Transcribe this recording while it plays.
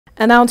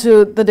And now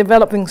to the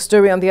developing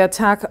story on the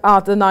attack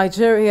at the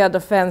Nigeria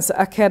Defense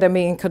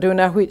Academy in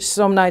Kaduna, which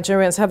some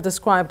Nigerians have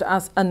described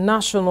as a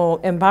national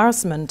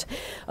embarrassment.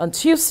 On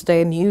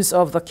Tuesday, news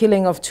of the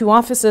killing of 2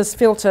 officers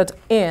filtered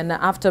in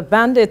after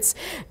bandits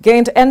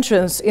gained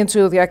entrance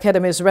into the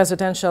academy's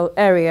residential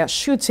area,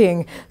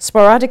 shooting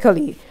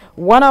sporadically.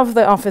 One of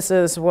the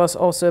officers was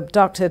also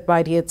abducted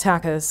by the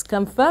attackers.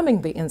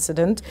 Confirming the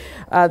incident,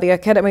 the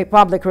Academy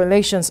Public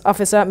Relations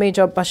Officer,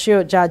 Major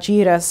Bashir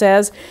Jajira,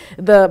 says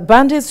the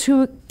bandits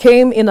who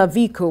came in a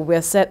vehicle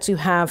were said to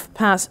have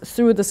passed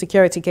through the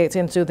security gate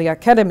into the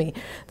academy,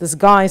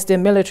 disguised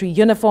in military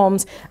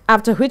uniforms,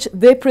 after which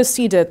they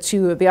proceeded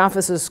to the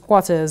officers'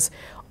 quarters.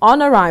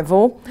 On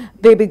arrival,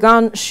 they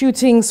began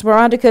shooting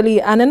sporadically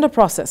and in the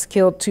process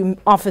killed 2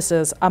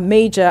 officers, a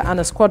major and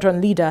a squadron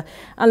leader,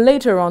 and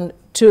later on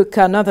took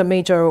another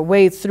major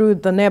away through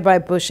the nearby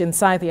bush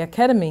inside the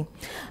academy.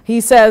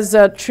 He says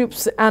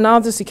troops and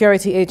other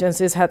security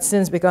agencies had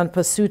since begun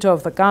pursuit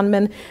of the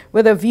gunmen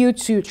with a view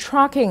to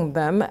tracking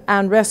them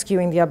and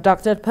rescuing the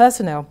abducted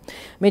personnel.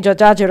 Major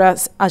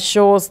Jajira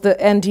assures the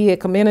NDA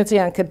community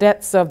and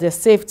cadets of their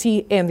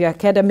safety in the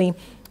academy,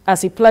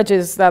 as he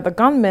pledges that the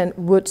gunmen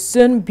would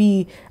soon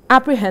be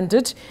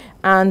apprehended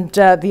and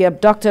the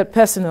abducted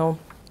personnel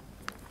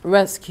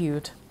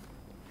rescued.